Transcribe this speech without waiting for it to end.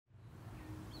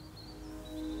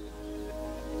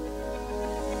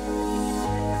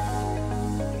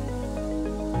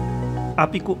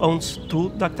Aapico owns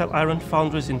 2 ductile iron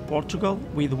foundries in Portugal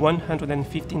with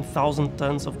 115,000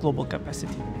 tons of global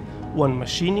capacity, 1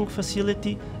 machining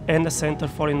facility and a center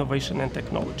for innovation and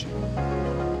technology.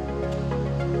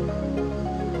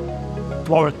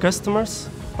 To our customers,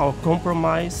 our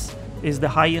compromise is the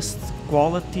highest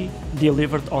quality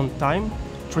delivered on time,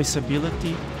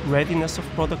 traceability, readiness of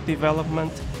product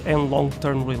development, and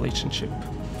long-term relationship.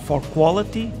 For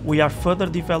quality, we are further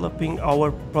developing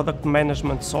our product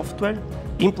management software,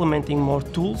 implementing more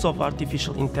tools of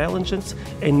artificial intelligence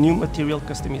and new material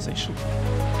customization.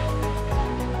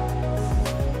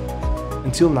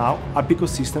 Until now, Aapico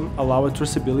system allows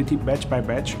traceability batch by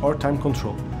batch or time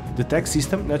control. The tag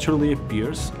system naturally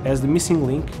appears as the missing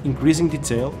link, increasing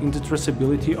detail in the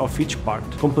traceability of each part,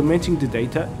 complementing the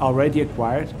data already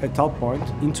acquired at all point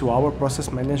into our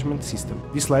process management system.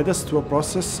 This led us to a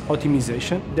process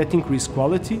optimization that increases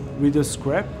quality, reduces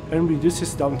scrap, and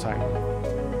reduces downtime.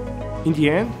 In the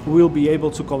end, we will be able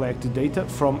to collect the data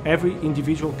from every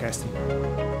individual casting.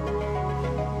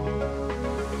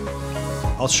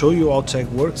 I'll show you how tag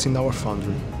works in our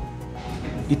foundry.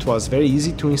 It was very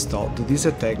easy to install the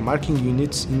DISA tag marking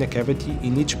units in a cavity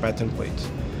in each pattern plate.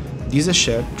 DISA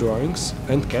shared drawings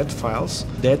and CAD files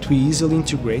that we easily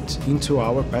integrate into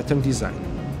our pattern design.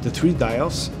 The 3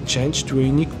 dials change to a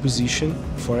unique position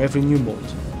for every new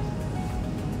mold.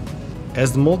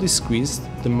 As the mold is squeezed,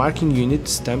 the marking unit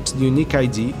stamps the unique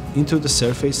ID into the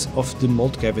surface of the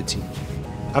mold cavity.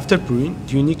 After pouring,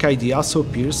 the unique ID also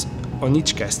appears on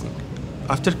each casting.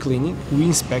 After cleaning, we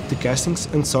inspect the castings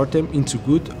and sort them into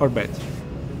good or bad.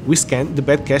 We scan the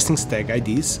bad castings tag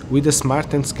IDs with a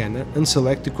smart end scanner and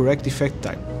select the correct defect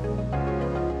type.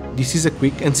 This is a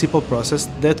quick and simple process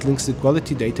that links the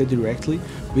quality data directly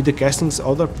with the castings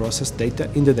other process data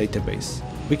in the database.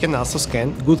 We can also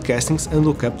scan good castings and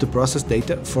look up the process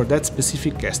data for that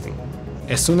specific casting.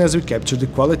 As soon as we capture the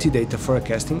quality data for a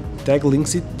casting, tag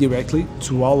links it directly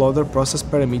to all other process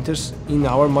parameters in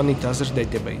our monetizer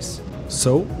database.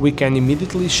 So, we can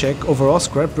immediately check overall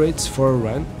scrap rates for a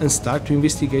run and start to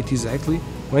investigate exactly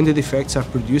when the defects are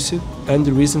produced and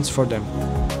the reasons for them.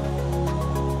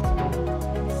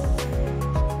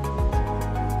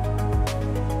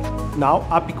 Now,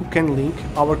 Aapico can link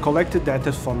our collected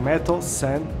data from metal,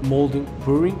 sand, molding,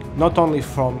 pouring, not only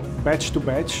from batch to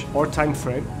batch or time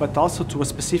frame, but also to a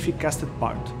specific casted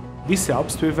part. This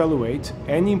helps to evaluate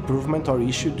any improvement or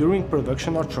issue during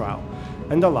production or trial,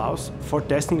 and allows for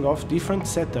testing of different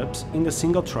setups in a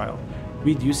single trial,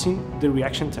 reducing the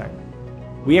reaction time.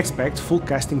 We expect full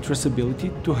casting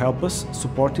traceability to help us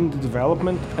supporting the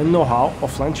development and know-how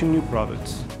of launching new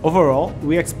products. Overall,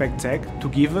 we expect tag to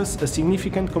give us a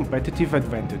significant competitive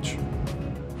advantage.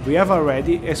 We have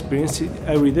already experienced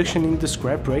a reduction in the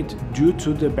scrap rate due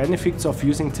to the benefits of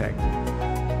using tag.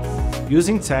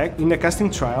 Using tag in a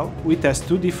casting trial, we test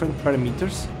 2 different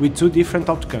parameters with 2 different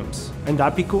outcomes, and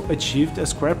Aapico achieved a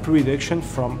scrap reduction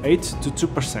from 8 to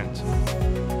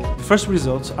 2%. The first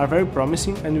results are very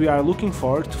promising and we are looking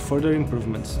forward to further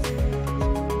improvements.